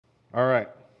All right.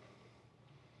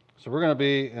 So we're going to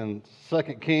be in 2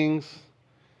 Kings.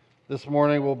 This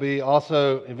morning we'll be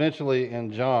also eventually in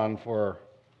John for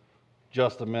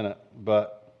just a minute.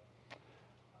 But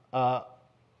I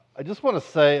just want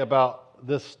to say about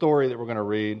this story that we're going to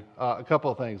read a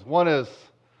couple of things. One is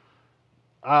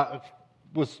I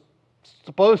was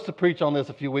supposed to preach on this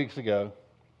a few weeks ago,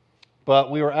 but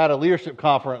we were at a leadership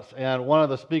conference and one of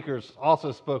the speakers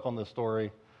also spoke on this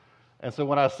story. And so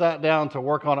when I sat down to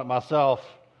work on it myself,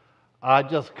 I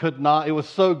just could not. It was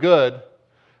so good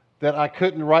that I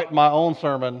couldn't write my own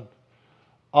sermon.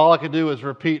 All I could do was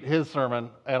repeat his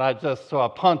sermon, and I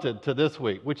punted to this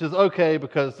week, which is okay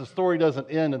because the story doesn't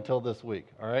end until this week,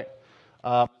 all right?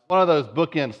 One of those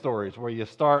bookend stories where you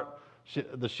start,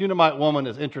 the Shunamite woman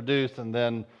is introduced, and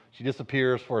then she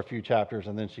disappears for a few chapters,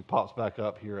 and then she pops back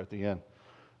up here at the end.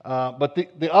 But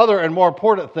the other and more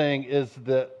important thing is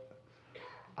that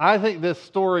I think this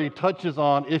story touches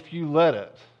on, if you let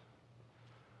it,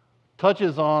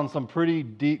 touches on some pretty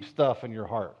deep stuff in your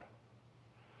heart.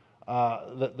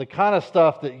 The kind of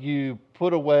stuff that you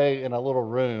put away in a little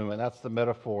room, and that's the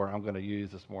metaphor I'm going to use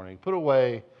this morning. Put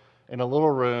away in a little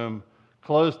room,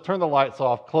 turn the lights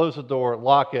off, close the door,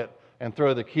 lock it, and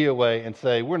throw the key away and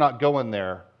say, we're not going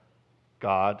there,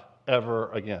 God,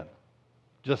 ever again.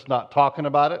 Just not talking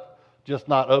about it, just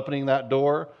not opening that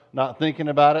door, not thinking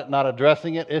about it, not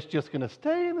addressing it. It's just going to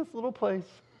stay in this little place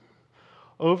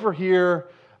over here.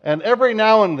 And every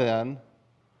now and then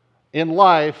in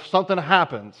life, something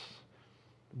happens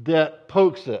that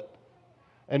pokes it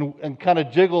and kind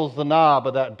of jiggles the knob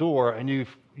of that door, and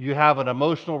you have an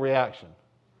emotional reaction.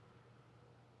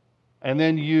 And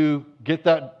then you get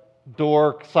that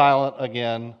door silent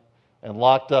again and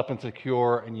locked up and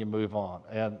secure, and you move on.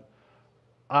 And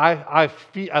I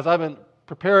feel, as I've been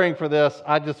preparing for this,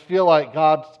 I just feel like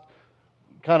God's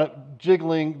kind of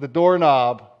jiggling the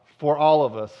doorknob for all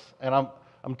of us. And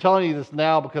I'm telling you this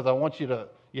now because I want you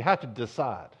have to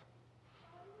decide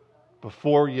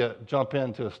before you jump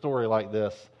into a story like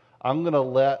this. I'm going to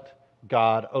let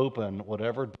God open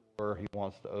whatever door He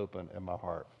wants to open in my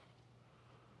heart.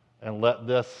 And let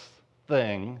this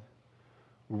thing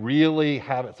really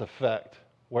have its effect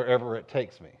wherever it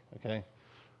takes me, okay?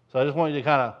 So I just want you to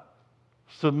kind of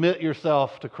submit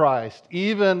yourself to Christ,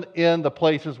 even in the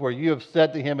places where you have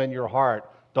said to Him in your heart,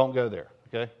 don't go there,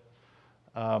 okay?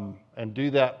 And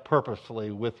do that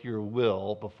purposefully with your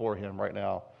will before Him right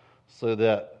now so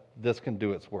that this can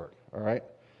do its work, all right?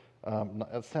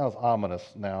 It sounds ominous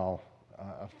now.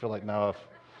 I feel like now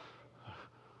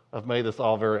I've made this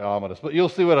all very ominous, but you'll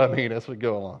see what I mean as we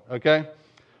go along, okay?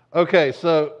 Okay,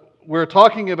 so we're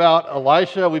talking about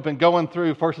Elisha. We've been going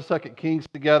through 1st and 2nd Kings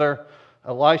together.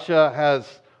 Elisha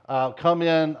has come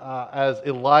in as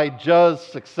Elijah's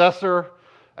successor,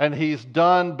 and he's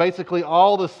done basically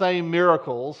all the same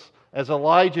miracles as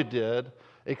Elijah did,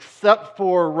 except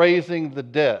for raising the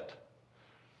dead.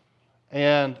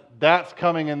 And that's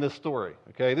coming in this story,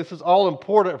 okay? This is all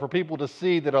important for people to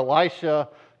see that Elisha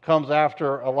comes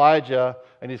after Elijah,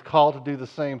 and he's called to do the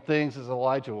same things as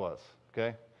Elijah was,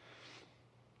 okay?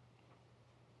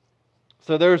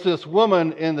 So there's this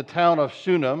woman in the town of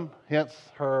Shunam, hence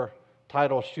her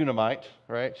title Shunamite,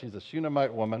 right? She's a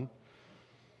Shunamite woman.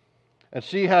 And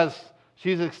she's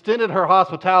extended her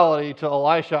hospitality to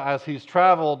Elisha as he's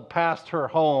traveled past her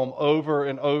home over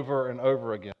and over and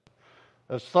over again.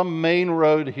 There's some main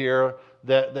road here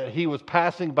that he was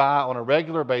passing by on a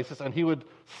regular basis, and he would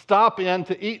stop in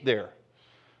to eat there.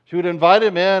 She would invite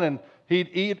him in, and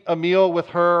he'd eat a meal with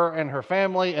her and her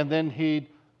family, and then he'd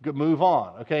move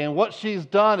on, okay? And what she's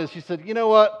done is she said, you know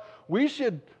what? We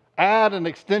should add an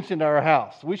extension to our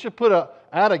house. We should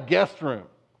add a guest room.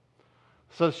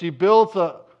 So she builds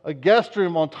a guest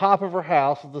room on top of her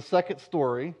house, the second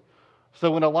story. So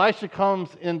when Elisha comes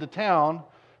into town,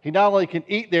 he not only can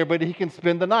eat there, but he can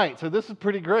spend the night. So this is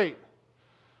pretty great.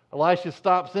 Elisha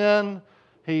stops in,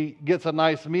 he gets a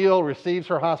nice meal, receives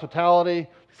her hospitality,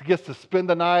 he gets to spend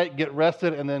the night, get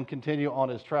rested, and then continue on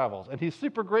his travels. And he's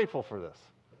super grateful for this,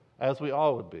 as we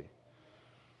all would be.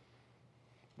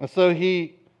 And so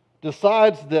he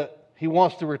decides that he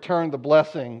wants to return the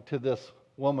blessing to this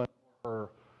woman for her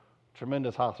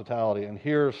tremendous hospitality. And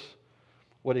here's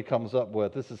what he comes up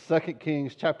with. This is 2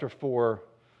 Kings chapter 4,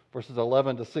 verses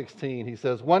 11 to 16. He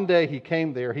says, one day he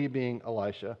came there, he being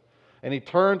Elisha, and he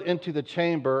turned into the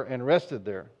chamber and rested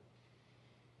there.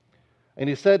 And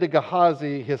he said to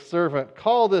Gehazi, his servant,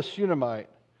 call this Shunamite.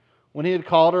 When he had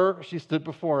called her, she stood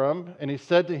before him, and he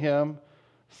said to him,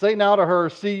 say now to her,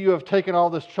 see, you have taken all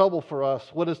this trouble for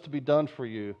us. What is to be done for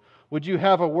you? Would you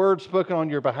have a word spoken on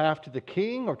your behalf to the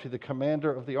king or to the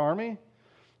commander of the army?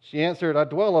 She answered, I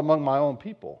dwell among my own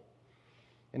people.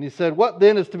 And he said, "What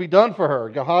then is to be done for her?"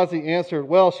 Gehazi answered,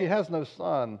 "Well, she has no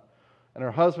son, and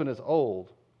her husband is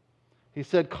old." He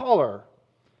said, "Call her."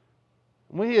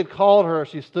 When he had called her,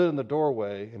 she stood in the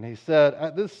doorway, and he said,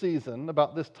 "At this season,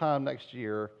 about this time next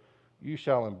year, you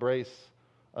shall embrace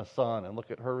a son." And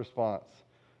look at her response.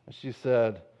 And she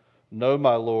said, "No,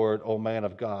 my lord, O man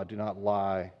of God, do not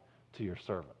lie to your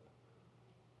servant."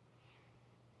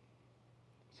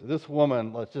 So this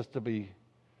woman,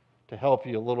 to help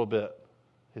you a little bit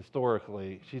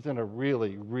historically, she's in a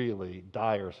really, really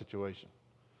dire situation.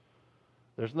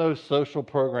 There's no social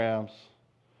programs.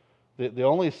 The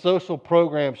only social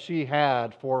program she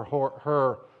had for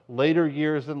her later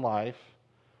years in life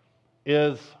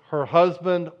is her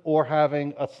husband or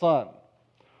having a son.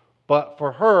 But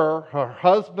for her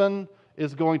husband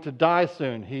is going to die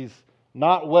soon. He's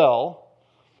not well,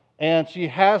 and she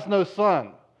has no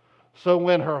son. So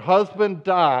when her husband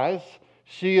dies,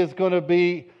 she is going to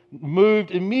be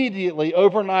moved immediately,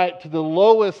 overnight, to the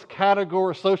lowest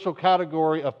social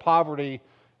category of poverty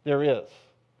there is.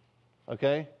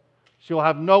 Okay? She will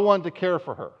have no one to care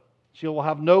for her. She will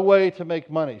have no way to make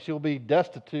money. She will be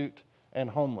destitute and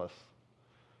homeless.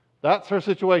 That's her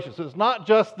situation. So it's not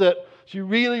just that she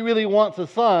really, really wants a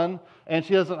son and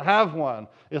she doesn't have one.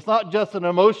 It's not just an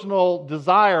emotional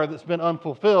desire that's been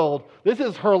unfulfilled. This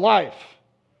is her life.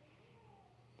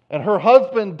 And her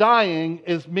husband dying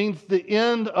means the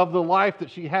end of the life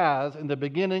that she has and the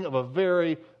beginning of a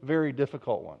very, very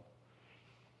difficult one.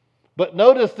 But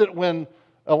notice that when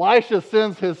Elisha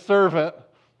sends his servant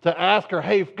to ask her,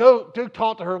 "Hey, go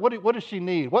talk to her. What does she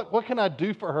need? What can I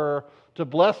do for her to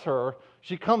bless her?"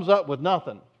 She comes up with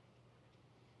nothing.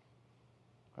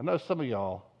 I know some of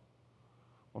y'all,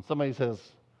 when somebody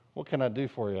says, "What can I do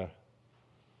for you?"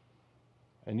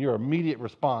 and your immediate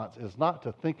response is not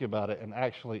to think about it and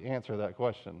actually answer that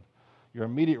question. Your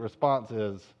immediate response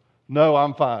is, "No,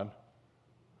 I'm fine.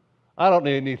 I don't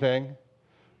need anything."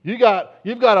 You've got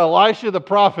Elisha the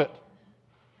prophet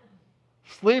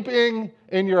sleeping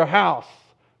in your house,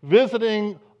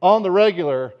 visiting on the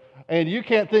regular, and you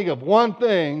can't think of one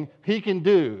thing he can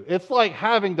do. It's like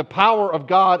having the power of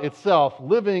God itself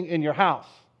living in your house.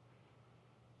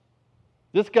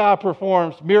 This guy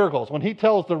performs miracles. When he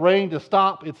tells the rain to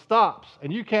stop, it stops.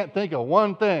 And you can't think of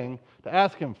one thing to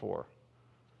ask him for.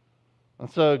 And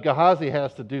so Gehazi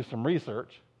has to do some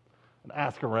research and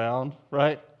ask around,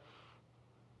 right?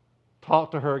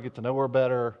 Talk to her, get to know her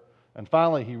better. And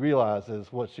finally he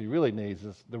realizes what she really needs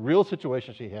is the real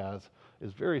situation she has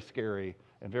is very scary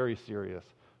and very serious,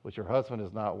 which her husband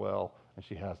is not well and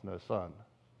she has no son.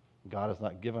 God has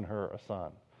not given her a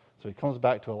son. So he comes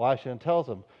back to Elisha and tells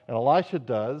him. And Elisha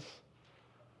does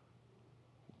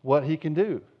what he can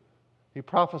do. He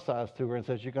prophesies to her and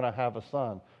says, "You're going to have a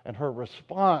son." And her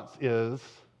response is,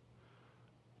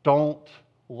 "Don't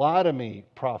lie to me,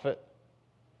 prophet.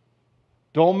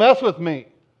 Don't mess with me.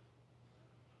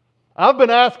 I've been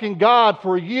asking God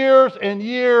for years and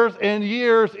years and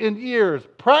years and years,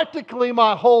 practically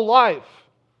my whole life,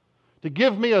 to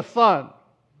give me a son.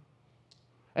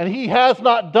 And he has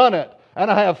not done it. And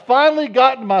I have finally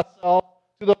gotten myself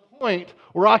to the point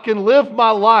where I can live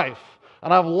my life.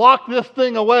 And I've locked this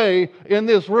thing away in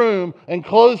this room and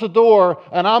closed the door,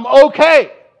 and I'm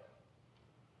okay.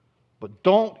 But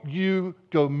don't you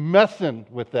go messing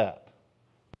with that.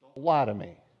 Don't lie to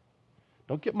me.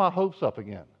 Don't get my hopes up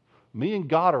again. Me and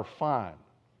God are fine.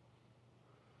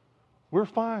 We're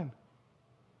fine.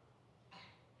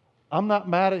 I'm not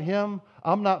mad at him.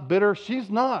 I'm not bitter. She's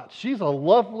not. She's a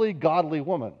lovely, godly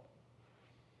woman.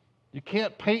 You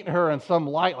can't paint her in some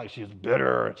light like she's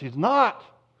bitter. She's not.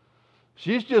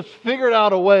 She's just figured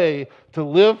out a way to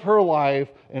live her life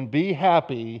and be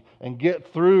happy and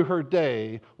get through her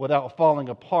day without falling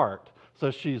apart.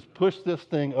 So she's pushed this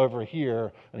thing over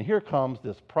here, and here comes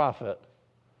this prophet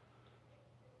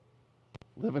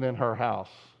living in her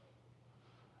house.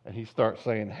 And he starts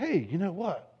saying, "Hey, you know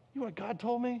what? You know what God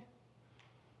told me?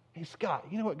 Hey, Scott,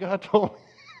 you know what God told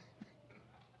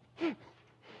me?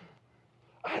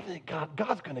 I think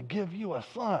God's going to give you a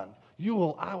son.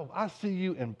 I see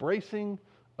you embracing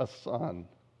a son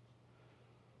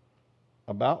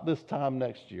about this time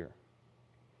next year."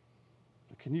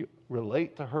 Can you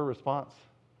relate to her response?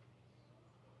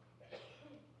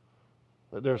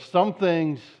 There's some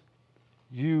things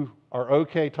you are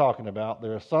okay talking about.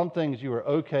 There are some things you are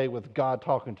okay with God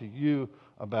talking to you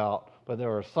about, but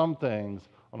there are some things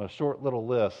on a short little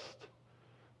list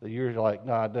that you're like,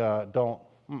 "Nah, don't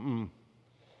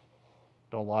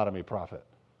lie to me, prophet.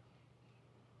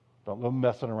 Don't go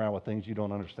messing around with things you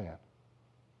don't understand."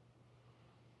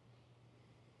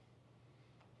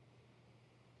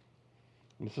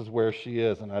 This is where she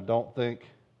is, and I don't think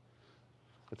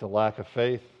It's a lack of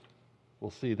faith.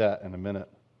 We'll see that in a minute.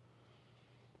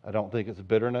 I don't think it's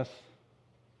bitterness.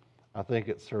 I think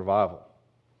it's survival.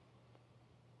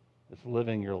 It's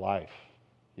living your life.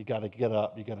 You got to get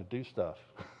up. You got to do stuff.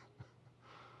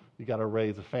 You got to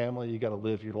raise a family. You got to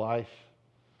live your life.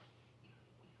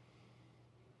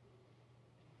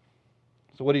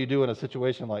 So what do you do in a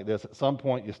situation like this? At some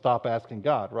point, you stop asking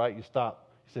God, right? You stop.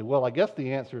 You say, well, I guess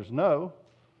the answer is no.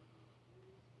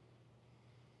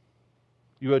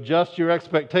 You adjust your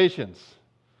expectations,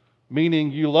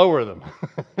 meaning you lower them.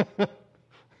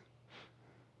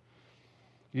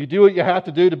 You do what you have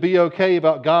to do to be okay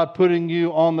about God putting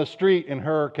you on the street in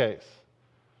her case.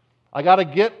 I got to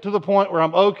get to the point where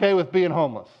I'm okay with being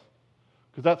homeless,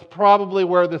 because that's probably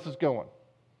where this is going.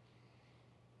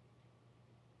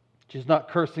 She's not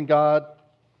cursing God.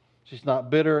 She's not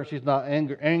bitter. She's not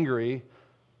angry.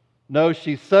 No,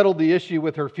 she's settled the issue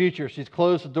with her future. She's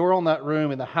closed the door on that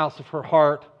room in the house of her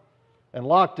heart and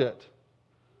locked it.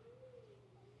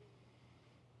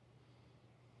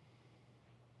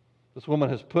 This woman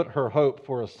has put her hope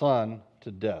for a son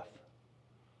to death.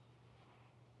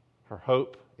 Her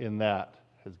hope in that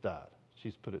has died.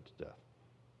 She's put it to death.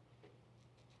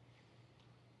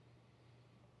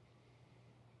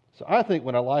 So I think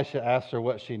when Elisha asks her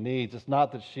what she needs, it's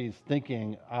not that she's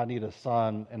thinking, I need a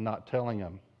son, and not telling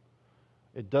him.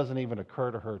 It doesn't even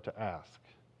occur to her to ask.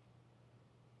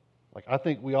 Like, I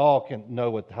think we all can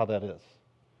know how that is.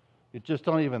 You just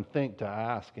don't even think to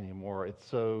ask anymore. It's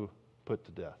so put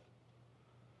to death.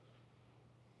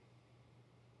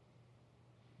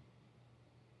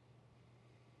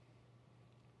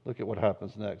 Look at what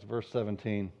happens next. Verse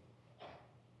 17.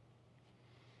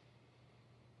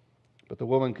 But the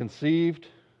woman conceived,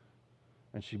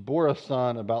 and she bore a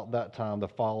son about that time the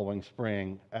following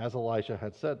spring, as Elisha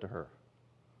had said to her.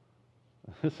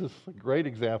 This is a great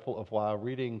example of why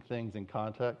reading things in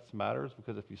context matters,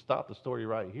 because if you stop the story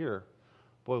right here,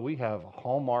 boy, we have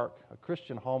a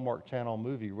Christian Hallmark Channel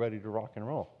movie ready to rock and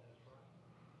roll.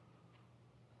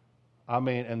 I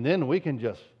mean, and then we can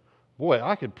just, boy,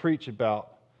 I could preach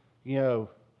about, God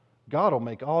will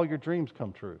make all your dreams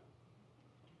come true.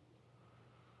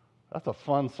 That's a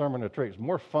fun sermon to preach.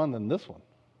 More fun than this one.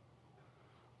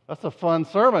 That's a fun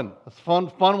sermon. It's a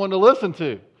fun one to listen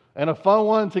to and a fun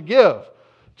one to give.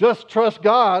 Just trust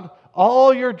God.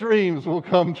 All your dreams will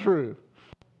come true.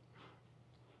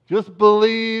 Just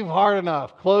believe hard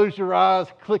enough. Close your eyes,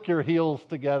 click your heels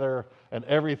together, and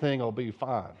everything will be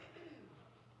fine.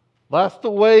 That's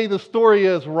the way the story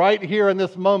is right here in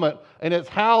this moment, and it's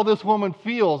how this woman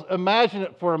feels. Imagine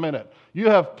it for a minute. You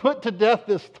have put to death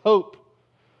this hope.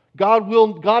 God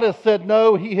has said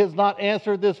no. He has not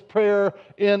answered this prayer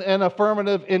in an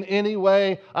affirmative in any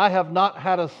way. I have not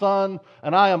had a son,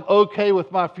 and I am okay with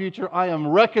my future. I am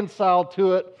reconciled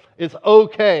to it. It's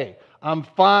okay. I'm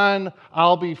fine.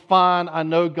 I'll be fine. I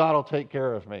know God will take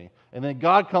care of me. And then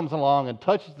God comes along and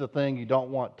touches the thing you don't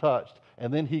want touched,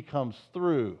 and then He comes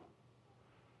through.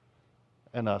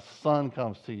 And a son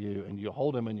comes to you, and you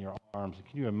hold him in your arms.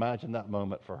 Can you imagine that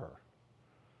moment for her?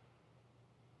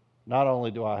 Not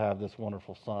only do I have this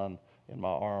wonderful son in my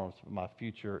arms, but my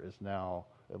future is now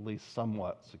at least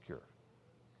somewhat secure.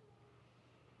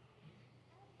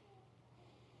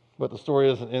 But the story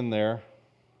isn't in there.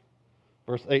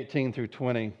 Verse 18 through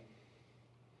 20.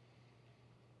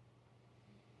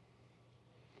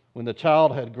 When the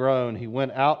child had grown, he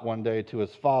went out one day to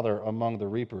his father among the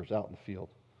reapers out in the field.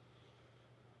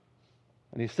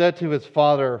 And he said to his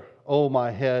father, "Oh,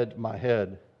 my head, my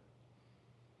head."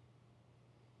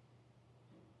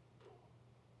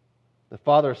 The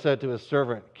father said to his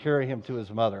servant, "Carry him to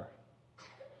his mother."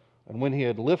 And when he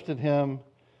had lifted him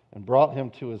and brought him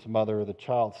to his mother, the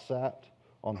child sat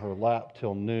on her lap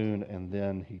till noon, and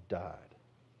then he died.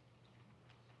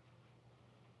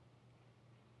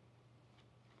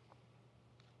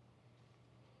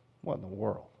 What in the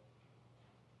world?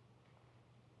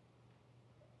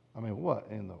 I mean,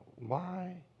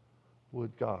 why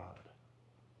would God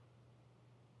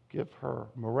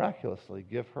miraculously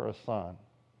give her a son,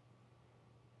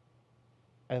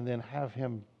 and then have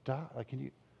him die? Like,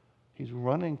 he's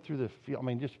running through the field. I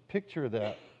mean, just picture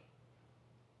that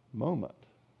moment.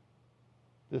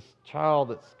 This child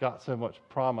that's got so much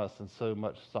promise and so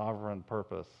much sovereign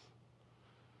purpose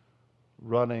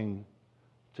running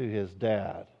to his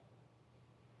dad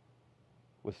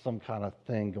with some kind of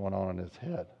thing going on in his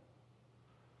head.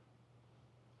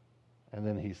 And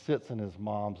then he sits in his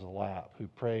mom's lap, who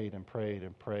prayed and prayed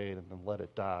and prayed and then let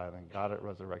it die and then got it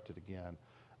resurrected again.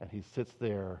 And he sits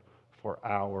there for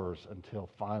hours until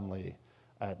finally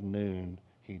at noon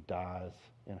he dies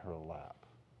in her lap.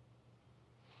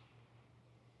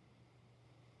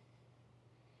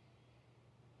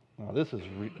 Now, this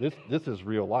is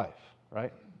real life,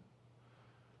 right?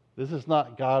 This is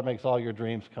not God makes all your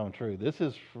dreams come true. This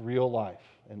is real life.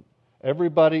 And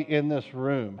everybody in this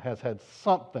room has had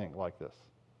something like this.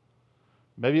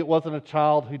 Maybe it wasn't a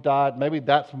child who died. Maybe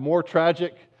that's more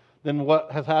tragic than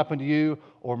what has happened to you.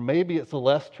 Or maybe it's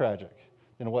less tragic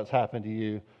than what's happened to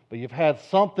you. But you've had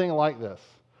something like this,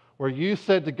 where you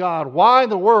said to God, why in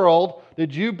the world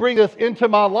did you bring this into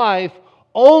my life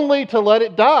only to let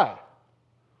it die?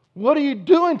 What are you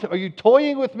doing? Are you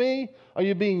toying with me? Are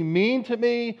you being mean to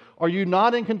me? Are you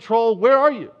not in control? Where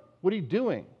are you? What are you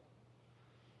doing?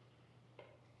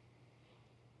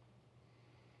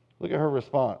 Look at her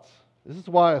response. This is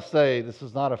why I say this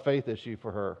is not a faith issue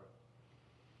for her.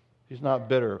 She's not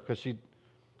bitter because she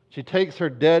takes her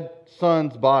dead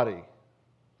son's body,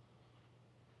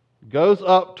 goes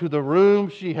up to the room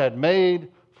she had made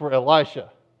for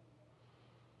Elisha,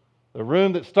 the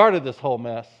room that started this whole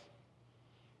mess,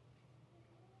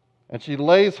 and she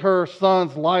lays her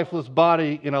son's lifeless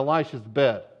body in Elisha's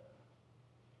bed.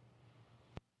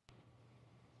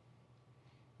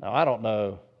 Now, I don't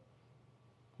know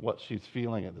what she's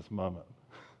feeling at this moment,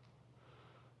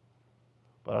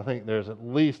 but I think there's at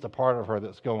least a part of her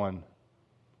that's going,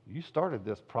 you started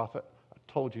this, prophet. I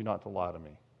told you not to lie to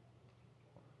me.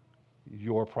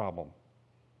 Your problem,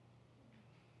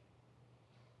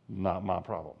 not my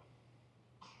problem.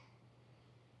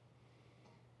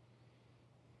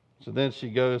 So then she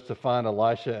goes to find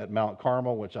Elisha at Mount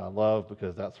Carmel, which I love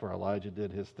because that's where Elijah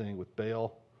did his thing with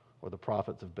Baal, or the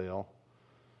prophets of Baal.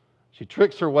 She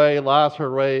tricks her way, lies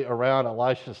her way around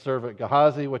Elisha's servant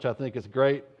Gehazi, which I think is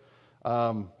great.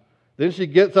 Then she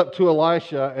gets up to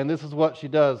Elisha, and this is what she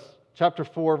does. Chapter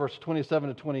 4, verse 27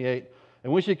 to 28.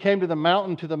 And when she came to the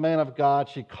mountain to the man of God,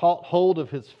 she caught hold of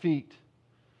his feet.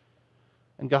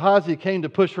 And Gehazi came to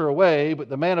push her away, but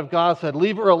the man of God said,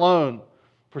 leave her alone,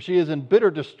 for she is in bitter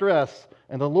distress,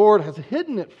 and the Lord has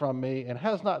hidden it from me and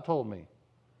has not told me.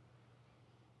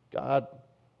 God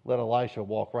let Elisha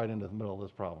walk right into the middle of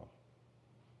this problem.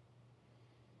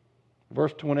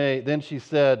 Verse 28, then she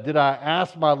said, did I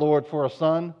ask my Lord for a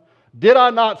son? Did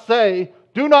I not say,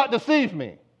 do not deceive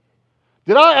me?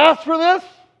 Did I ask for this?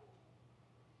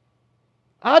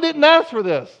 I didn't ask for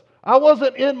this. I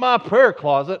wasn't in my prayer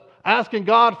closet asking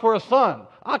God for a son.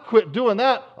 I quit doing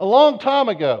that a long time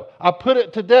ago. I put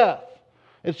it to death.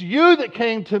 It's you that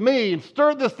came to me and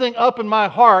stirred this thing up in my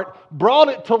heart, brought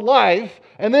it to life,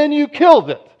 and then you killed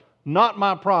it. Not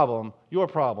my problem, your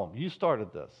problem. You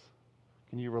started this.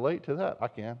 Can you relate to that? I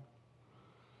can.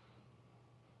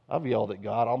 I've yelled at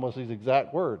God almost these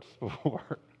exact words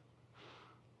before.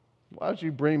 Why did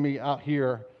you bring me out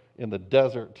here in the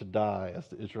desert to die, as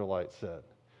the Israelites said?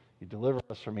 You deliver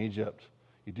us from Egypt.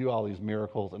 You do all these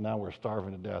miracles, and now we're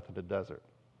starving to death in the desert.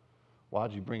 Why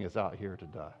did you bring us out here to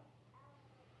die?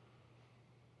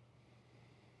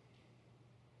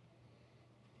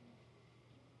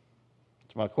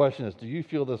 So my question is, do you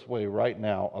feel this way right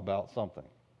now about something?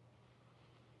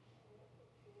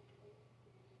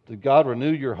 Did God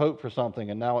renew your hope for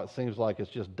something, and now it seems like it's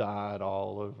just died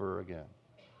all over again?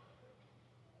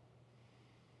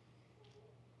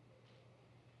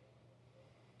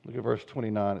 Look at verse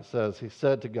 29. It says, he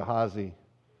said to Gehazi,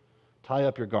 tie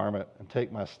up your garment and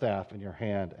take my staff in your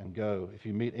hand and go. If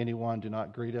you meet anyone, do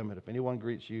not greet him. And if anyone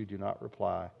greets you, do not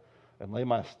reply. And lay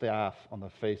my staff on the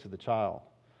face of the child.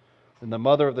 Then the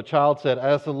mother of the child said,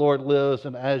 as the Lord lives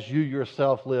and as you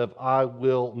yourself live, I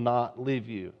will not leave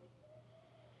you.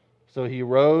 So he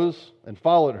rose and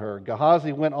followed her.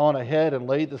 Gehazi went on ahead and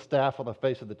laid the staff on the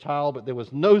face of the child, but there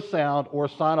was no sound or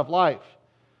sign of life.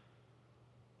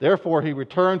 Therefore he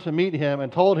returned to meet him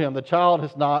and told him, the child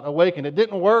has not awakened. It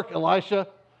didn't work, Elisha.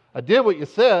 I did what you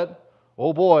said.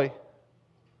 Oh boy.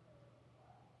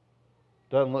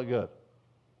 Doesn't look good.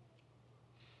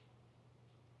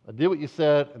 I did what you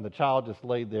said, and the child just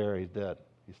laid there. He's dead.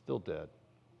 He's still dead.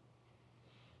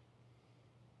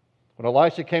 When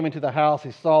Elisha came into the house,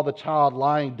 he saw the child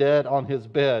lying dead on his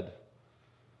bed.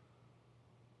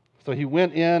 So he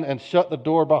went in and shut the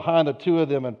door behind the two of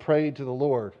them and prayed to the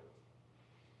Lord.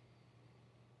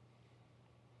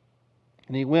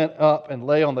 And he went up and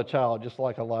lay on the child, just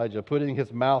like Elijah, putting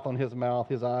his mouth on his mouth,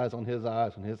 his eyes on his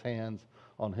eyes, and his hands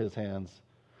on his hands.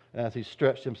 And as he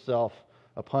stretched himself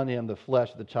upon him, the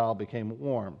flesh of the child became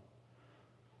warm.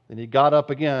 Then he got up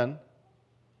again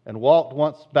and walked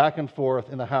once back and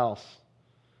forth in the house.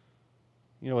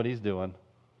 You know what he's doing?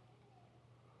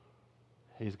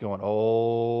 He's going,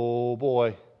 oh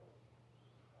boy.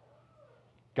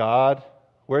 God,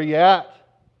 where are you at?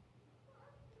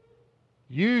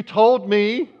 You told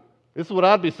me, this is what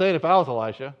I'd be saying if I was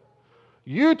Elisha.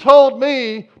 You told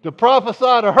me to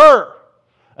prophesy to her.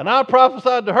 And I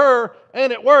prophesied to her,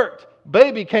 and it worked.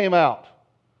 Baby came out.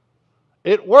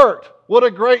 It worked. What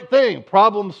a great thing.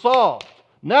 Problem solved.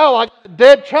 Now I got a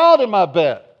dead child in my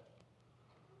bed.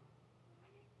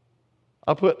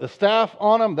 I put the staff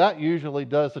on him. That usually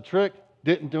does the trick.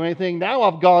 Didn't do anything. Now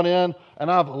I've gone in and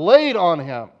I've laid on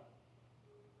him.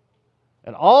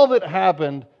 And all that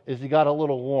happened is he got a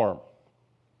little warm.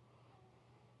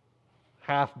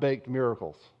 Half-baked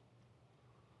miracles.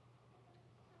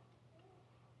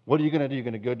 What are you going to do? You're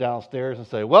going to go downstairs and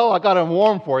say, well, I got him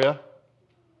warm for you.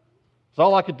 That's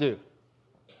all I could do.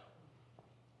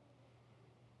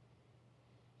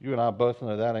 You and I both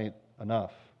know that ain't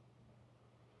enough.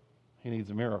 He needs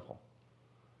a miracle.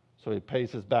 So he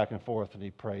paces back and forth and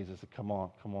he prays. He said, come on,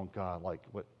 God. Like,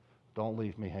 what? Don't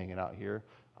leave me hanging out here.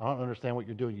 I don't understand what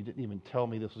you're doing. You didn't even tell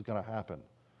me this was going to happen.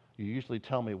 You usually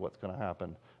tell me what's going to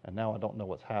happen, and now I don't know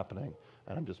what's happening,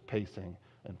 and I'm just pacing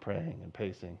and praying and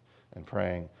pacing and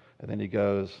praying. And then he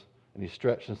goes and he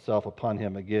stretched himself upon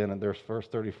him again, and there's verse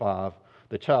 35.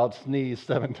 The child sneezed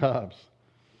 7 times,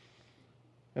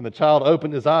 and the child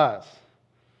opened his eyes.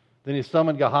 Then he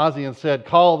summoned Gehazi and said,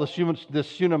 call this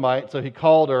Shunamite. So he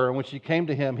called her, and when she came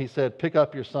to him, he said, pick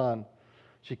up your son.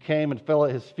 She came and fell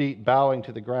at his feet, bowing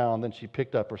to the ground. Then she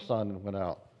picked up her son and went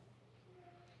out.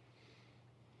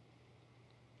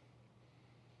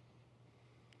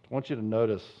 I want you to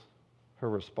notice her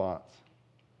response.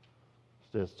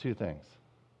 She does 2 things.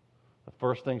 The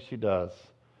first thing she does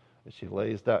is she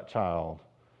lays that child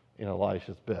in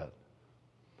Elisha's bed.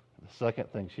 And the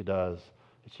second thing she does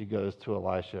is she goes to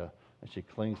Elisha and she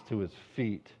clings to his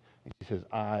feet and she says,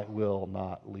 I will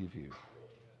not leave you.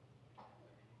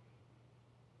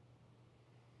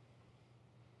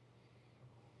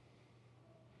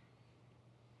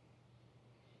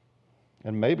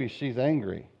 And maybe she's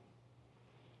angry.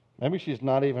 Maybe she's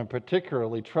not even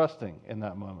particularly trusting in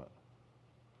that moment.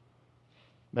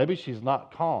 Maybe she's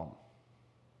not calm.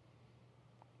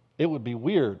 It would be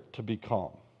weird to be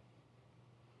calm.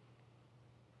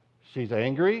 She's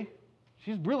angry.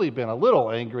 She's really been a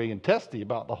little angry and testy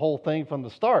about the whole thing from the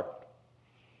start.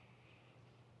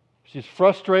 She's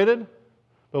frustrated,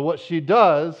 but what she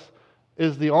does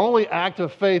is the only act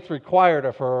of faith required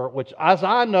of her, which as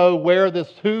I know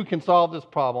who can solve this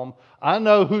problem, I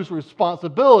know whose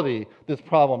responsibility this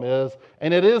problem is,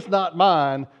 and it is not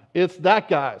mine, it's that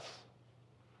guy's.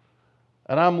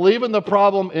 And I'm leaving the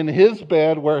problem in his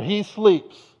bed where he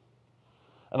sleeps.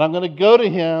 And I'm going to go to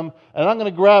him, and I'm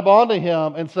going to grab onto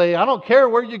him and say, I don't care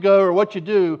where you go or what you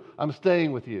do, I'm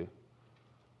staying with you.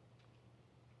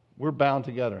 We're bound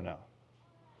together now.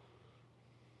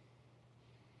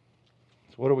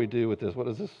 So what do we do with this? What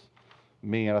does this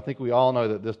mean? I think we all know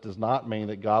that this does not mean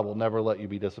that God will never let you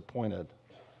be disappointed.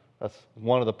 That's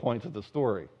one of the points of the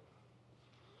story.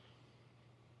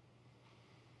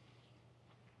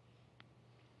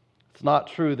 It's not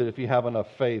true that if you have enough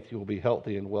faith, you will be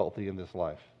healthy and wealthy in this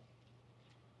life.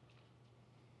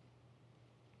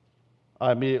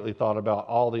 I immediately thought about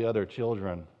all the other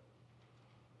children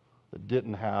that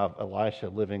didn't have Elisha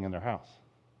living in their house,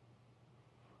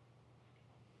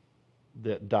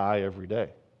 that die every day.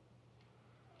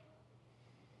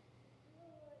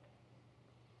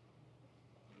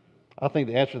 I think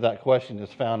the answer to that question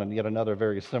is found in yet another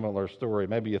very similar story.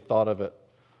 Maybe you thought of it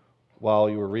while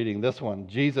you were reading this one.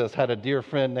 Jesus had a dear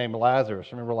friend named Lazarus.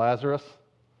 Remember Lazarus?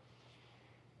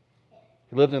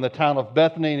 He lived in the town of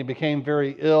Bethany and he became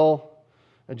very ill.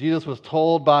 And Jesus was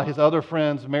told by his other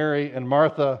friends, Mary and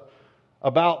Martha,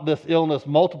 about this illness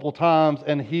multiple times.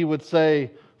 And he would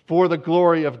say, for the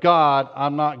glory of God,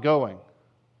 I'm not going.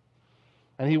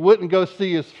 And he wouldn't go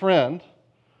see his friend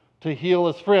to heal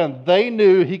his friend. They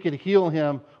knew he could heal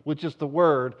him with just the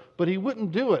word, but he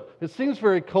wouldn't do it. It seems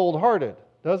very cold-hearted,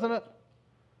 doesn't it?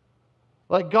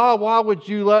 Like, God, why would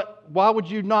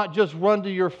you not just run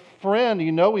to your friend?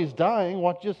 You know he's dying.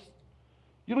 You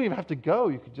don't even have to go.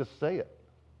 You could just say it.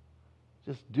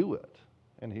 Just do it,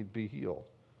 and he'd be healed.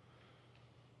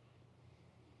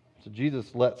 So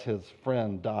Jesus lets his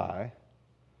friend die,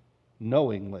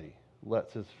 knowingly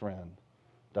lets his friend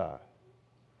die.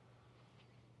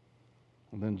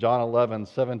 And then John 11,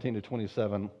 17 to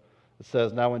 27, it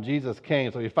says, now when Jesus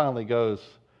came, so he finally goes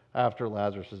after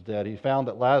Lazarus is dead, he found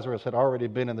that Lazarus had already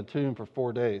been in the tomb for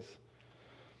 4 days.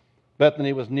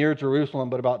 Bethany was near Jerusalem,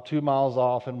 but about 2 miles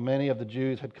off, and many of the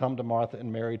Jews had come to Martha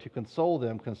and Mary to console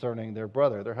them concerning their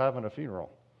brother. They're having a funeral.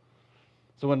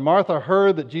 So when Martha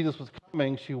heard that Jesus was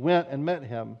coming, she went and met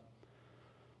him,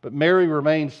 but Mary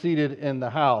remained seated in the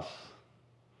house.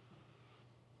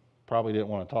 Probably didn't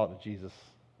want to talk to Jesus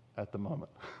at the moment.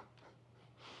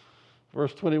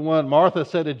 Verse 21, Martha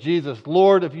said to Jesus,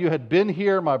 Lord, if you had been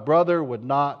here, my brother would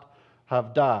not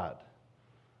have died.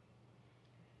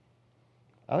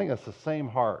 I think that's the same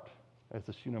heart as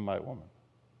the Shunamite woman.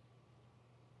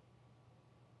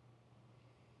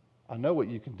 I know what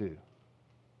you can do.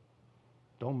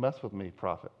 Don't mess with me,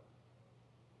 prophet.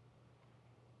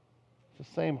 It's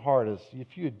the same heart as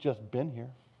if you had just been here.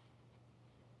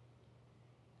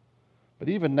 But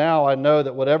even now, I know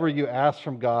that whatever you ask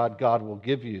from God, God will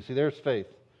give you. See, there's faith.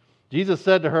 Jesus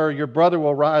said to her, your brother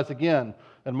will rise again.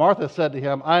 And Martha said to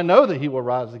him, I know that he will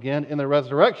rise again in the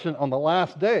resurrection on the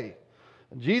last day.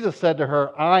 And Jesus said to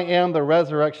her, I am the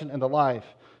resurrection and the life.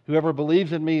 Whoever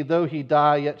believes in me, though he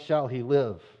die, yet shall he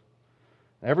live.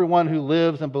 Everyone who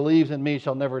lives and believes in me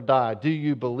shall never die. Do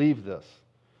you believe this?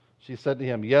 She said to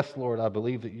him, yes, Lord, I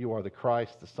believe that you are the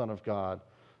Christ, the Son of God,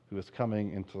 who is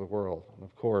coming into the world. And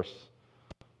of course,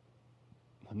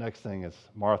 the next thing is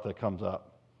Martha comes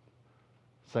up.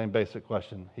 Same basic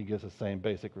question. He gives the same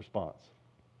basic response.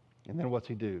 And then what's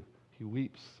he do? He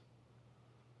weeps.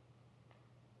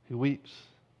 He weeps.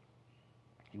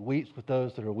 He weeps with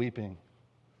those that are weeping.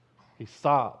 He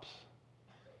sobs.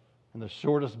 In the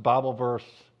shortest Bible verse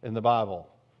in the Bible,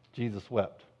 Jesus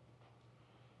wept.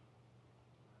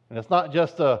 And it's not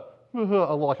just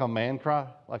like a man cry,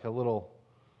 like a little,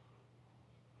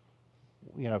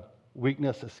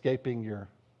 weakness escaping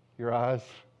your eyes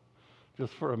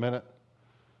just for a minute.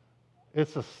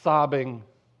 It's a sobbing,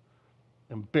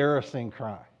 embarrassing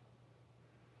cry.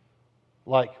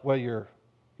 Like where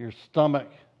your stomach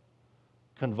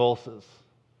convulses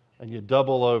and you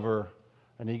double over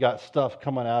and you got stuff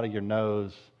coming out of your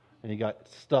nose and you got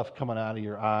stuff coming out of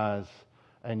your eyes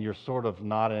and you're sort of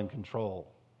not in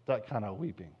control. That kind of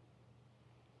weeping.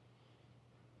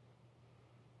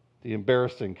 The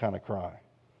embarrassing kind of cry.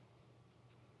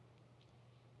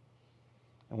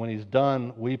 And when he's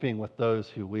done weeping with those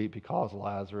who weep, he calls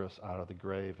Lazarus out of the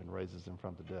grave and raises him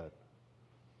from the dead.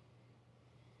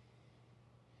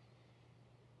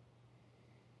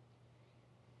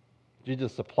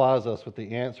 Jesus supplies us with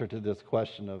the answer to this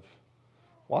question of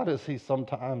why does he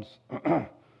sometimes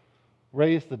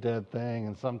raise the dead thing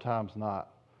and sometimes not?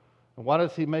 And why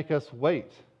does he make us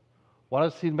wait? Why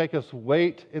does he make us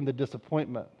wait in the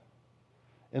disappointment,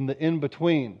 in the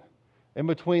in-between? In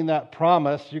between that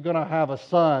promise, you're going to have a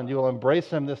son. You'll embrace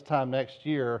him this time next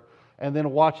year, and then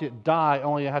watch it die,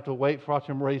 only you have to wait for watch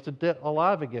him raised the dead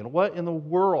alive again. What in the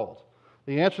world?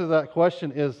 The answer to that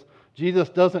question is Jesus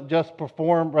doesn't just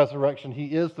perform resurrection, he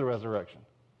is the resurrection.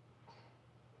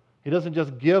 He doesn't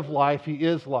just give life, he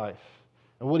is life.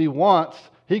 And what he wants,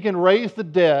 he can raise the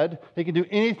dead, he can do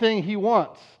anything he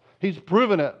wants. He's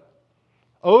proven it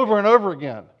over and over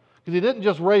again. Because he didn't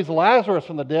just raise Lazarus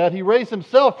from the dead, he raised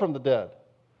himself from the dead.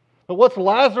 But what's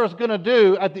Lazarus going to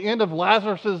do at the end of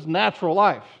Lazarus' natural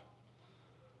life?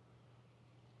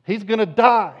 He's going to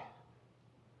die.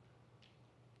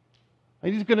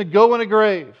 And he's going to go in a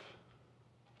grave.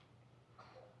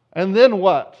 And then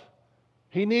what?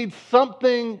 He needs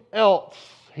something else.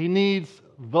 He needs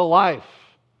the life.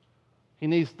 He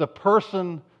needs the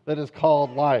person that is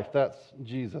called life. That's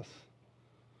Jesus.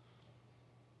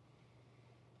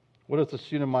 What does the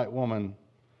Shunamite woman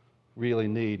really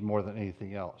need more than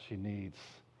anything else? She needs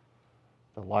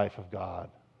the life of God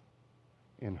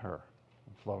in her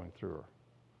and flowing through her.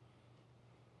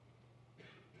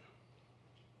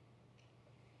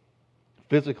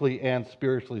 Physically and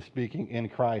spiritually speaking, in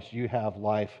Christ, you have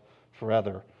life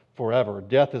forever.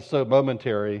 Death is so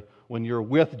momentary when you're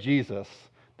with Jesus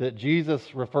that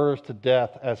Jesus refers to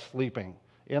death as sleeping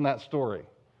in that story.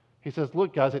 He says,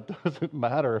 look, guys, it doesn't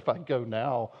matter if I go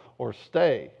now or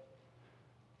stay.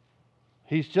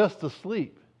 He's just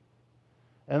asleep.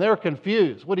 And they're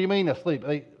confused. What do you mean asleep?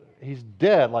 He's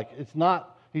dead. Like, it's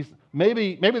not,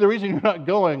 maybe the reason you're not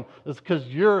going is because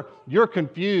you're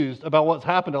confused about what's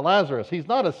happened to Lazarus. He's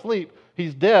not asleep.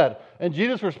 He's dead. And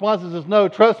Jesus' response is, no,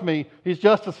 trust me, he's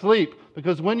just asleep.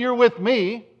 Because when you're with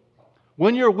me,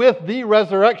 when you're with the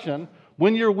resurrection,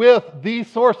 when you're with the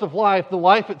source of life, the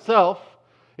life itself,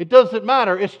 it doesn't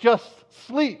matter. It's just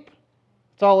sleep.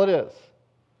 That's all it is.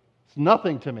 It's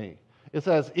nothing to me. It's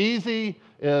as easy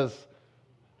as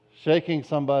shaking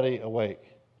somebody awake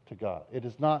to God. It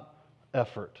is not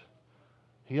effort.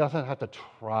 He doesn't have to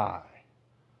try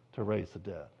to raise the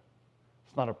dead.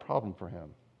 It's not a problem for him.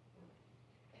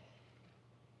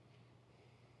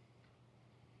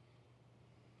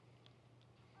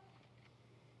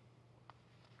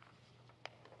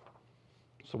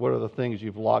 So what are the things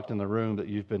you've locked in the room that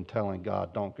you've been telling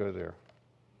God, don't go there?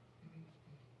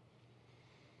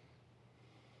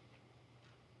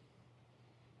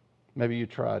 Maybe you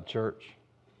tried church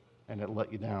and it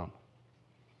let you down.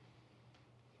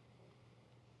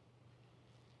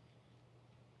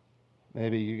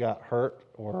 Maybe you got hurt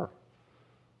or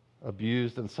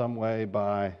abused in some way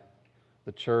by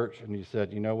the church, and you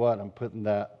said, you know what, I'm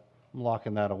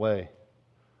locking that away.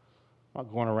 I'm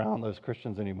not going around those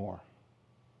Christians anymore.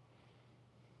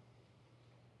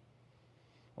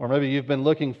 Or maybe you've been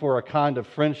looking for a kind of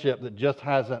friendship that just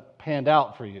hasn't panned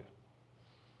out for you.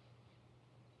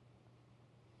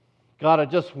 God, I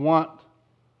just want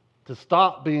to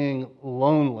stop being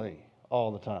lonely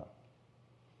all the time.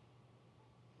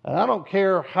 And I don't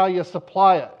care how you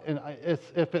supply it. And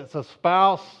if it's a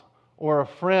spouse or a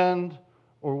friend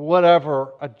or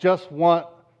whatever, I just want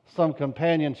some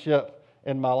companionship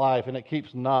in my life, and it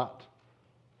keeps not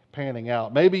panning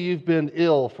out. Maybe you've been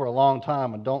ill for a long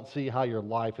time and don't see how your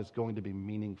life is going to be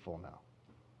meaningful now.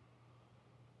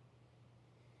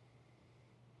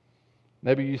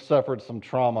 Maybe you suffered some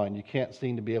trauma and you can't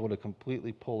seem to be able to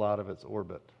completely pull out of its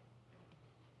orbit.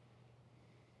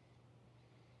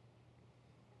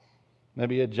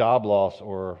 Maybe a job loss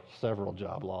or several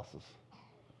job losses,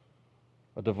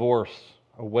 a divorce,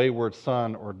 a wayward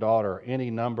son or daughter,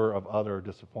 any number of other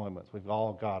disappointments. We've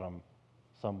all got them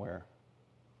somewhere.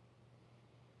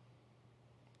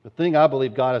 The thing I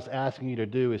believe God is asking you to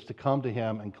do is to come to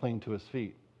Him and cling to His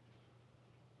feet.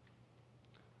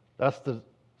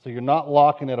 So you're not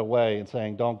locking it away and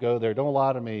saying, don't go there. Don't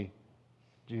lie to me,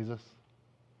 Jesus.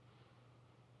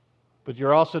 But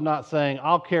you're also not saying,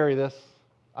 I'll carry this.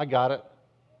 I got it.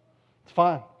 It's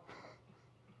fine.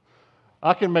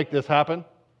 I can make this happen.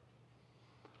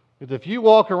 Because if you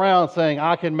walk around saying,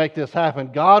 I can make this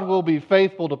happen, God will be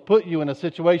faithful to put you in a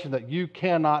situation that you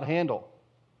cannot handle.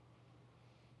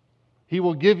 He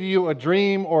will give you a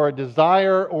dream or a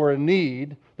desire or a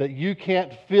need that you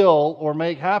can't fill or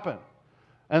make happen.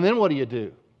 And then what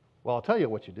do? Well, I'll tell you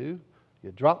what you do.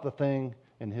 You drop the thing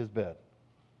in His bed.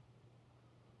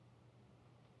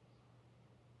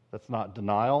 That's not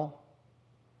denial.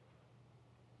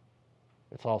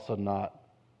 It's also not,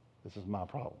 this is my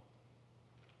problem.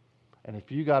 And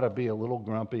if you got to be a little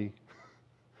grumpy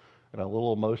and a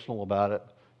little emotional about it,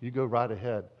 you go right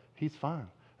ahead. He's fine.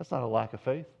 That's not a lack of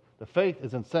faith. The faith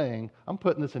is in saying, I'm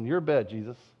putting this in your bed,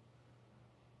 Jesus.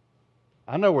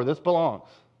 I know where this belongs.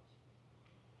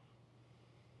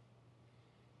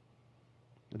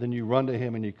 And then you run to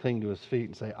Him and you cling to His feet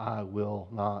and say, I will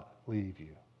not leave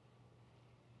you.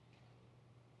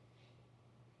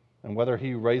 And whether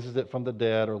He raises it from the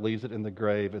dead or leaves it in the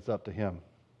grave, it's up to Him.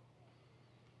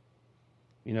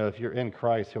 You know, if you're in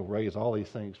Christ, He'll raise all these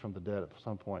things from the dead at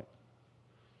some point.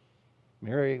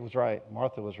 Mary was right.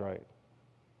 Martha was right.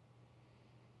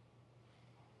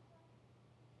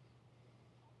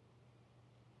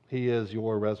 He is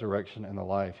your resurrection and the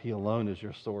life. He alone is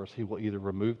your source. He will either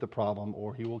remove the problem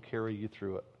or He will carry you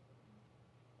through it.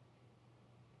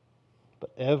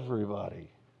 But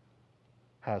everybody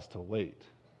has to wait.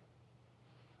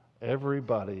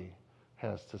 Everybody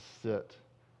has to sit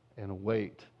and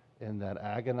wait in that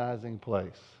agonizing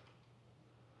place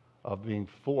of being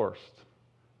forced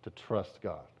to trust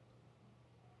God.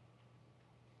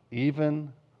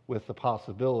 Even with the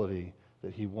possibility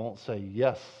that He won't say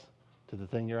yes to the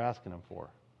thing you're asking Him for,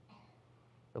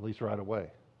 at least right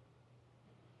away.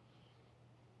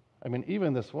 I mean,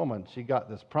 even this woman, she got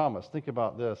this promise. Think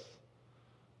about this.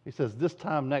 He says, this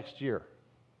time next year.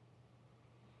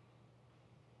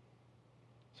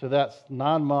 So that's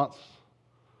 9 months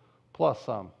plus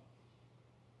some.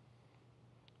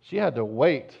 She had to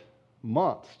wait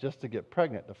months just to get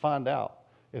pregnant to find out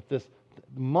if this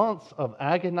months of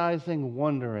agonizing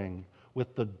wondering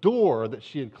with the door that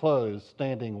she had closed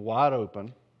standing wide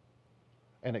open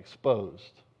and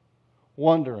exposed,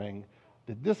 wondering,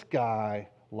 did this guy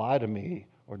lie to me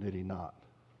or did he not?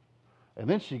 And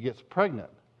then she gets pregnant.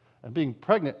 And being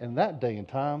pregnant in that day and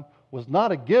time was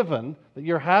not a given that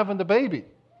you're having the baby.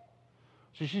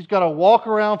 So she's got to walk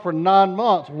around for 9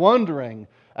 months wondering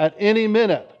at any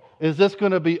minute, is this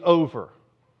going to be over?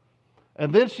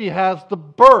 And then she has the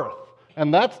birth,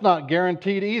 and that's not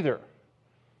guaranteed either.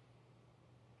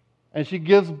 And she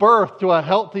gives birth to a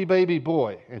healthy baby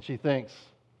boy, and she thinks,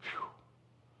 phew,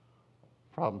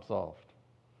 problem solved.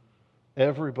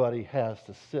 Everybody has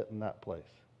to sit in that place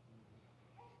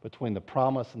between the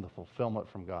promise and the fulfillment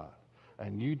from God.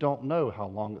 And you don't know how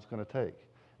long it's going to take.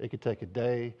 It could take a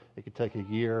day, it could take a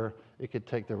year, it could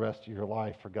take the rest of your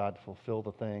life for God to fulfill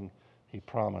the thing He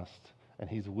promised. And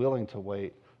He's willing to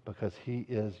wait because He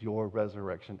is your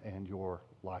resurrection and your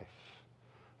life.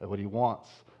 And what He wants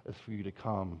is for you to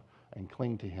come and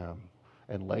cling to Him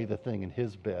and lay the thing in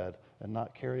His bed and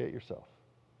not carry it yourself.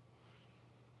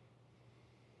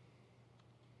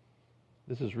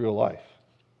 This is real life.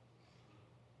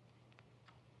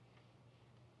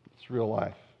 It's real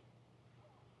life.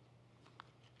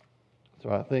 So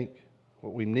I think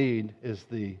what we need is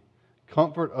the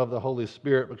comfort of the Holy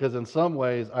Spirit, because in some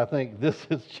ways I think this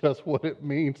is just what it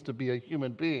means to be a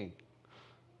human being.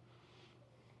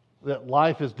 That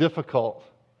life is difficult,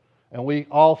 and we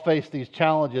all face these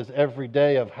challenges every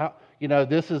day of how,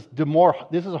 this is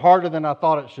harder than I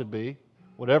thought it should be,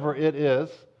 whatever it is,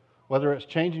 whether it's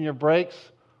changing your brakes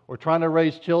or trying to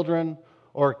raise children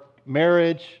or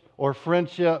marriage or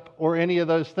friendship or any of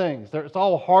those things. It's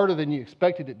all harder than you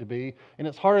expected it to be, and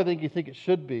it's harder than you think it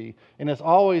should be, and it's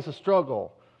always a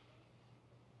struggle.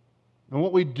 And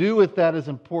what we do with that is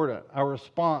important. Our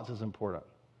response is important.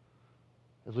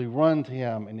 As we run to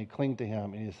Him and you cling to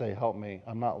Him and you say, help me,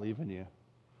 I'm not leaving you.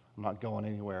 I'm not going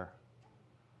anywhere.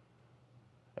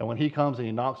 And when He comes and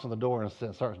He knocks on the door and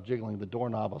starts jiggling the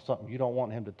doorknob of something you don't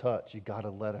want Him to touch, you got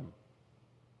to let Him.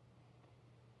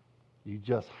 You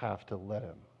just have to let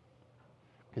Him.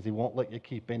 Because He won't let you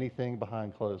keep anything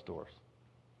behind closed doors.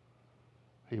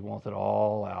 He wants it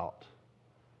all out.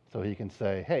 So He can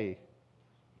say, hey,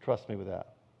 trust me with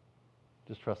that.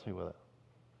 Just trust me with it.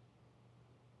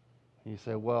 And you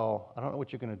say, well, I don't know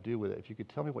what you're going to do with it. If you could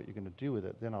tell me what you're going to do with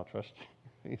it, then I'll trust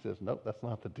you. He says, nope, that's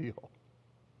not the deal.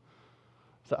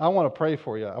 So I want to pray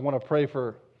for you. I want to pray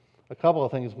for a couple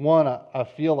of things. One, I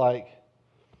feel like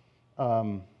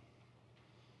some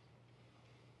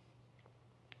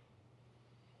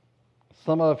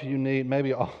of you need,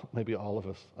 maybe all of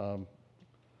us,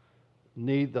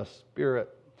 need the Spirit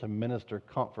to minister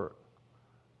comfort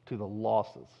to the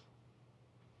losses.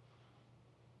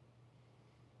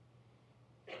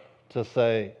 To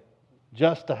say,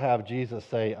 just to have Jesus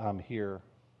say, I'm here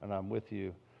and I'm with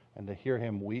you, and to hear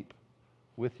Him weep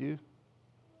with you.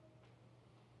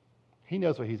 He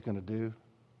knows what He's going to do.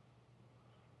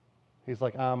 He's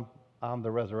like, I'm the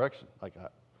resurrection.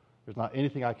 There's not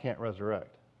anything I can't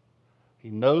resurrect. He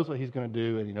knows what He's going to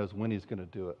do, and He knows when He's going to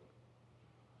do it.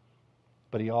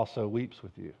 But He also weeps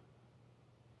with you.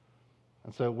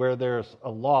 And so where there's a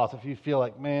loss, if you feel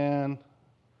like, man,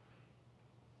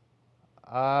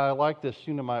 I like this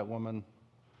Shunamite woman,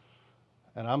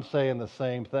 and I'm saying the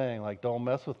same thing, like, don't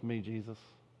mess with me, Jesus.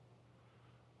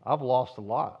 I've lost a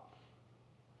lot.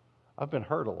 I've been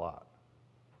hurt a lot.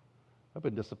 I've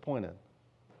been disappointed.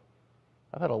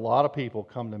 I've had a lot of people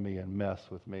come to me and mess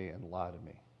with me and lie to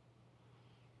me.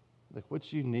 Like,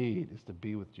 what you need is to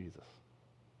be with Jesus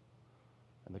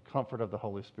and the comfort of the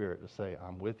Holy Spirit to say,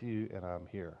 I'm with you and I'm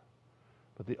here.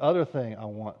 But the other thing I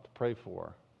want to pray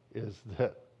for is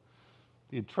that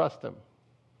you trust Him.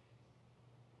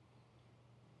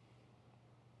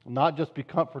 Not just be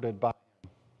comforted by Him.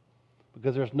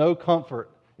 Because there's no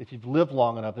comfort, if you've lived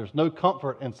long enough, there's no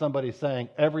comfort in somebody saying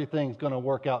everything's going to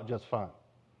work out just fine.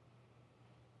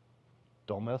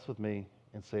 Don't mess with me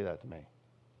and say that to me.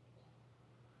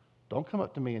 Don't come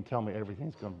up to me and tell me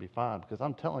everything's going to be fine, because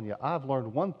I'm telling you, I've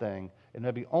learned one thing, and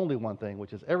maybe only one thing,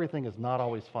 which is everything is not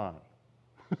always fine.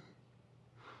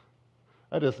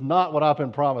 That is not what I've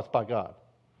been promised by God.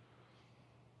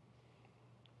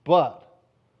 But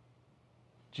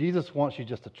Jesus wants you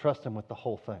just to trust Him with the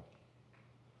whole thing.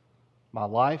 My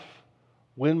life,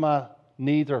 when my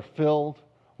needs are filled,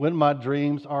 when my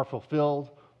dreams are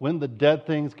fulfilled, when the dead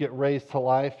things get raised to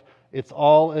life, it's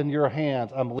all in your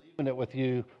hands. I'm leaving it with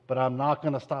you, but I'm not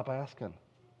going to stop asking.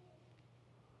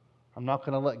 I'm not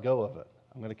going to let go of it.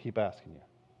 I'm going to keep asking you.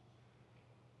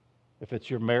 If it's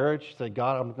your marriage, say,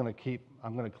 God, I'm going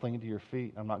to cling to your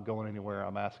feet. I'm not going anywhere.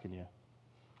 I'm asking you.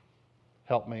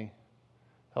 Help me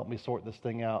sort this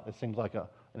thing out. It seems like an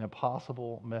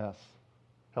impossible mess.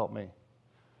 Help me.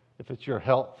 If it's your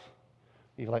health,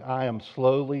 you're like, I am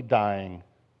slowly dying,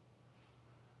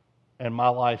 and my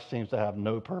life seems to have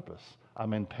no purpose.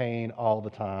 I'm in pain all the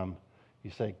time.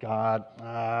 You say, God,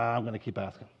 I'm going to keep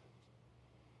asking.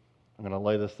 I'm going to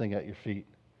lay this thing at your feet.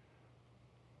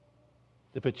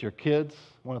 If it's your kids,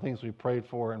 one of the things we prayed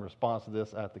for in response to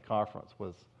this at the conference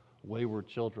was wayward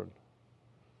children.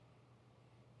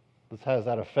 This has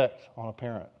that effect on a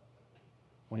parent.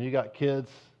 When you got kids,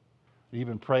 you've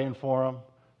been praying for them,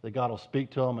 that God will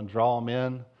speak to them and draw them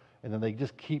in, and then they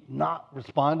just keep not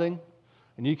responding,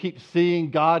 and you keep seeing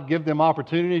God give them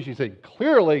opportunities. You say,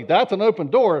 clearly, that's an open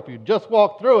door if you just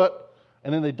walk through it,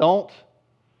 and then they don't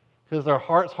because their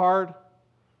heart's hard.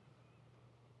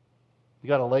 You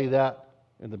got to lay that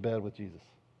in the bed with Jesus.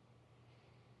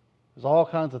 There's all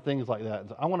kinds of things like that.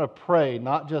 I want to pray,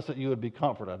 not just that you would be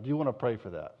comforted. I do want to pray for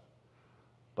that.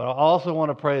 But I also want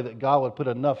to pray that God would put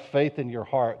enough faith in your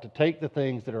heart to take the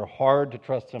things that are hard to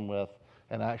trust Him with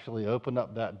and actually open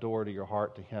up that door to your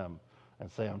heart to Him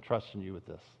and say, I'm trusting you with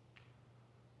this.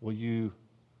 Will you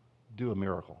do a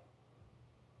miracle?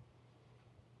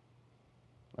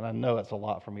 And I know it's a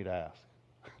lot for me to ask.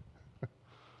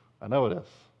 I know it is.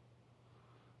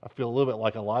 I feel a little bit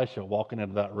like Elisha walking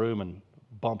into that room and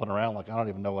bumping around like I don't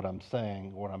even know what I'm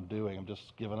saying, what I'm doing. I'm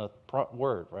just giving a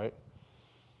word, right?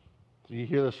 So you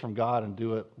hear this from God and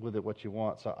do it with it what you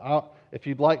want. So if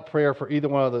you'd like prayer for either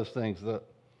one of those things,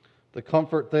 the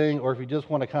comfort thing, or if you just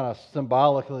want to kind of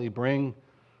symbolically bring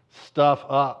stuff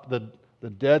up, the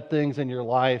dead things in your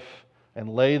life, and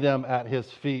lay them at His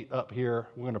feet up here,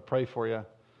 we're going to pray for you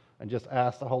and just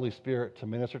ask the Holy Spirit to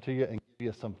minister to you and give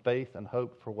you some faith and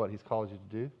hope for what He's called you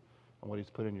to do and what He's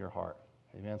put in your heart.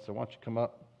 Amen. So why don't you come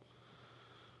up?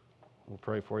 We'll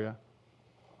pray for you.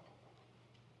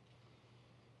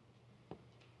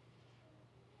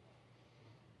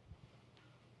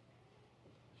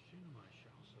 Shunamite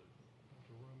shall also built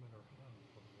a room in her home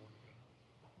for the Lord God.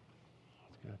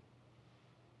 That's good.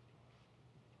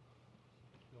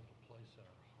 Built a place in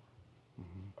her heart.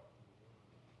 Mm-hmm.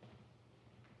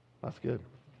 That's good.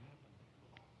 Everything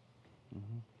happened.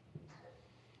 Mm-hmm.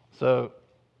 So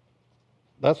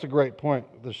that's a great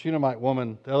point. The Shunamite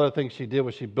woman, the other thing she did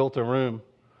was she built a room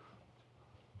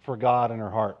for God in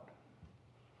her heart.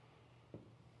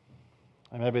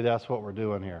 And maybe that's what we're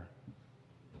doing here.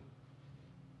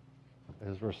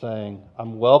 Is we're saying,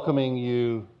 I'm welcoming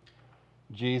you,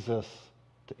 Jesus,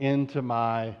 into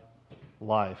my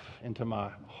life, into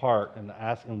my heart, and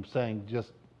asking, saying,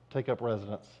 just take up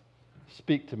residence.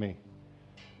 Speak to me.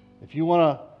 If you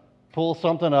want to pull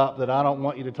something up that I don't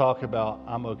want you to talk about,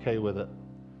 I'm okay with it.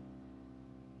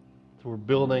 So we're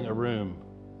building a room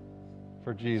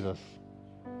for Jesus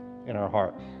in our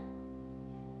heart.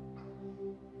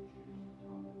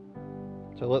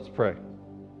 So let's pray.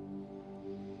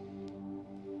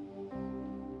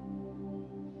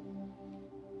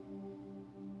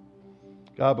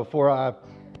 God, before I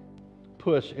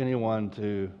push anyone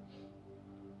to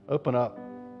open up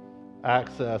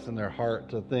access in their heart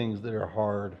to things that are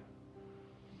hard,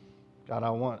 God,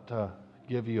 I want to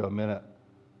give you a minute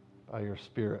by your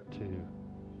Spirit to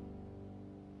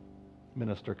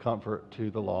minister comfort to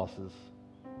the losses,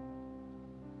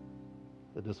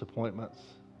 the disappointments.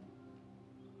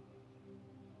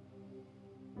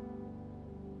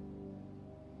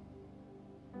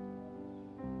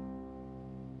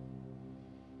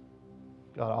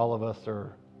 God, all of us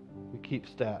we keep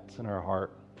stats in our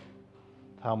heart.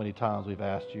 How many times we've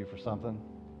asked you for something,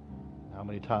 how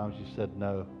many times you said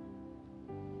no.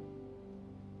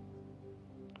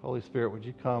 Holy Spirit, would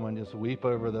you come and just weep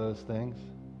over those things?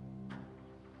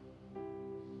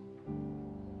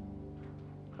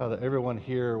 God, that everyone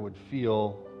here would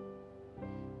feel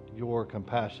your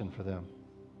compassion for them.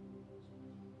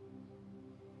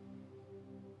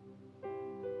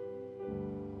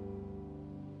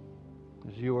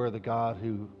 Because you are the God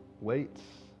who waits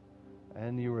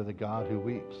and you are the God who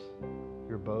weeps.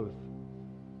 You're both.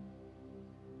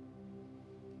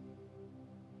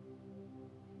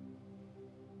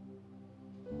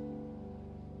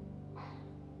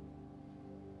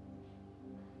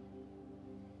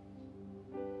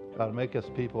 God, make us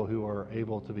people who are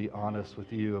able to be honest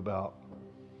with you about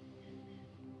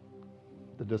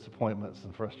the disappointments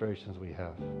and frustrations we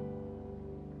have.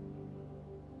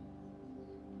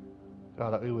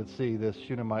 God, that we would see this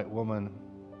Shunamite woman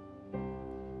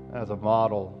as a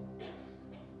model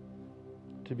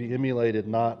to be emulated,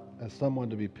 not as someone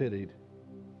to be pitied.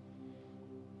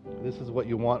 This is what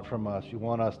you want from us. You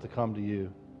want us to come to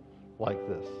you like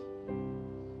this.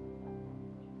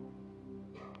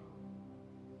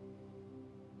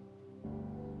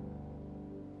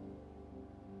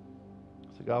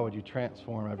 So God, would you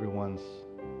transform everyone's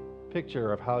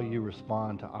picture of how you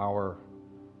respond to our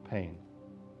pain?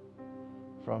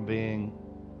 From being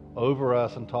over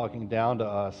us and talking down to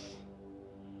us,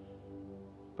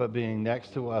 but being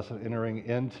next to us and entering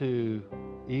into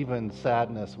even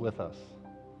sadness with us.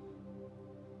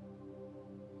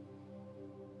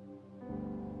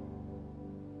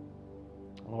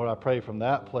 Lord, I pray from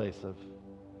that place of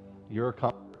your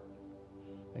comfort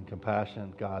and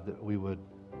compassion, God, that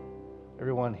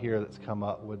everyone here that's come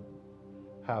up would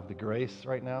have the grace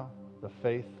right now, the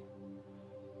faith,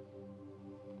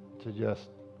 to just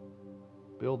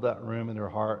build that room in their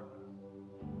heart.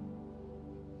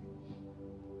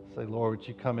 Say, Lord, would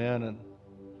you come in and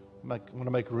I want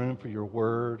to make room for your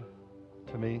word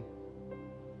to me.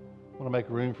 I want to make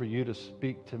room for you to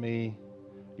speak to me,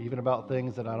 even about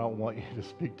things that I don't want you to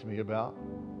speak to me about.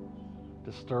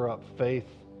 To stir up faith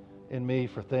in me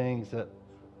for things that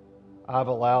I've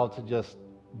allowed to just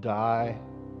die.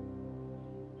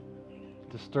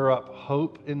 To stir up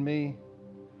hope in me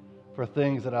for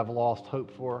things that I've lost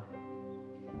hope for.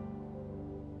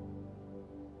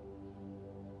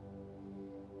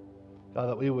 God,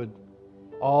 that we would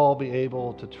all be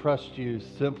able to trust you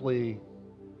simply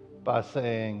by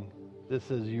saying, this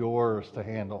is yours to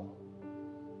handle.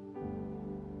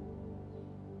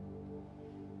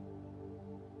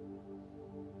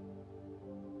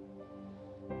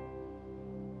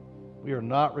 We are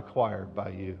not required by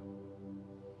you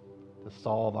to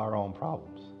solve our own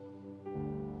problems,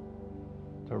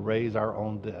 to raise our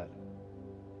own dead.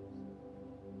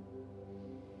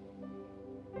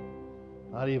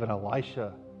 Not even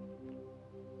Elisha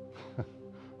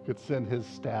could send his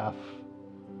staff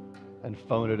and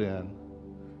phone it in.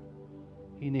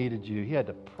 He needed you. He had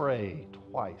to pray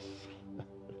twice.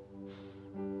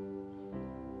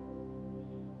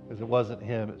 Because it wasn't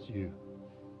him, it's you.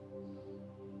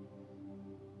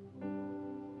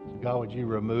 So God, would you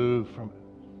remove from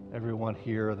everyone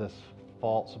here this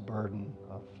false burden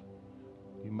of,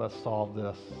 you must solve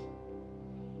this.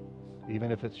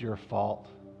 Even if it's your fault,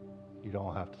 you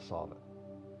don't have to solve it.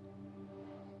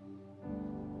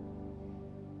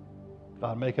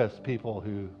 God, make us people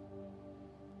who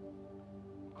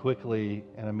quickly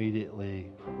and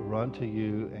immediately run to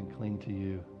you and cling to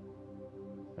you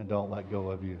and don't let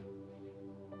go of you.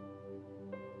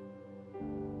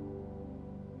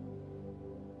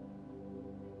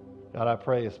 God, I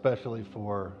pray especially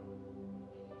for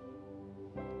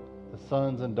the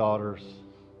sons and daughters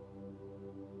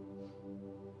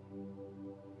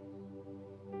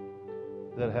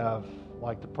that have,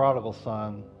 like the prodigal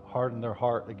son, hardened their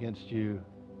heart against you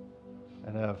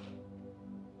and have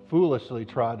foolishly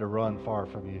tried to run far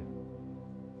from you.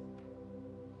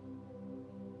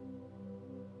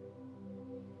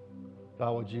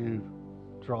 God, would you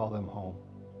draw them home?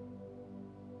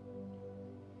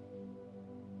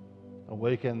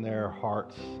 Awaken their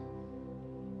hearts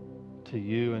to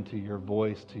you and to your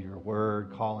voice, to your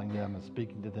word, calling them and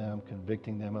speaking to them,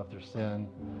 convicting them of their sin,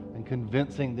 and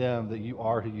convincing them that you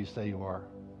are who you say you are.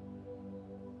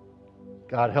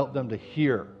 God, help them to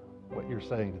hear what you're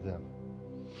saying to them.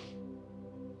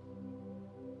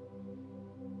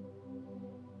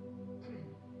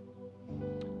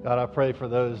 God, I pray for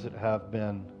those that have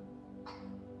been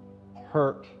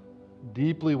hurt,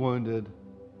 deeply wounded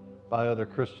by other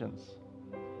Christians.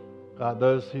 God,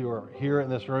 those who are here in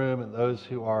this room and those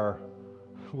who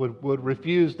would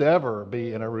refuse to ever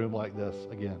be in a room like this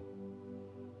again.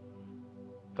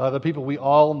 God, the people we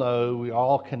all know, we are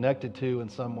all connected to in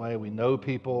some way. We know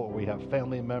people, or we have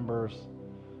family members.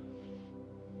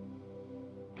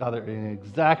 God, they're in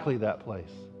exactly that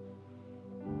place.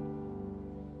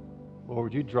 Lord,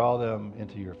 would you draw them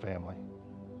into your family?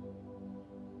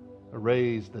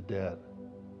 Raise the dead.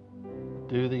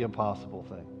 Do the impossible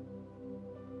thing.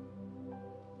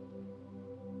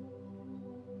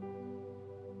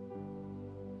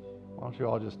 Why don't you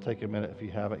all just take a minute if you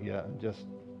haven't yet and just,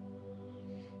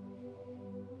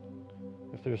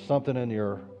 if there's something in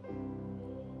your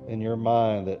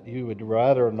mind that you would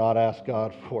rather not ask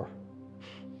God for.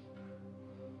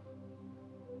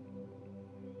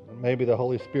 Maybe the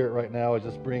Holy Spirit right now is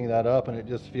just bringing that up and it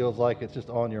just feels like it's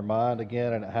just on your mind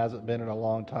again and it hasn't been in a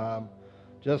long time.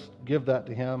 Just give that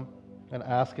to Him and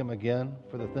ask Him again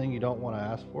for the thing you don't want to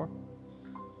ask for.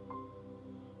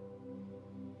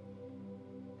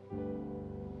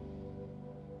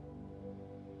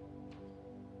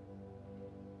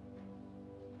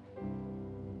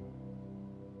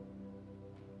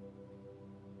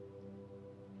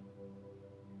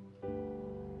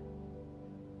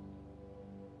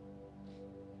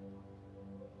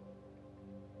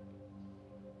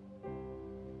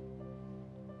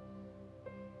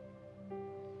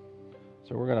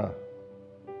 So we're going to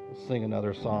sing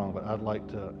another song, but I'd like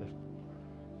to,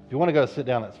 if you want to go sit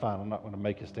down, that's fine. I'm not going to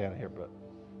make you stand here, but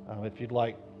if you'd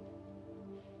like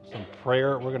some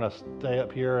prayer, we're going to stay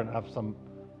up here and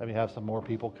maybe have some more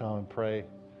people come and pray,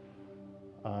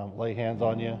 lay hands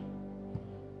on you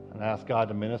and ask God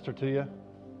to minister to you,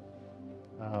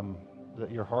 that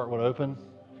your heart would open.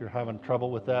 If you're having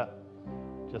trouble with that,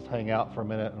 just hang out for a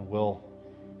minute and we'll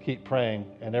keep praying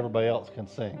and everybody else can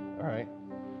sing, all right?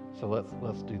 So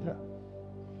let's do that.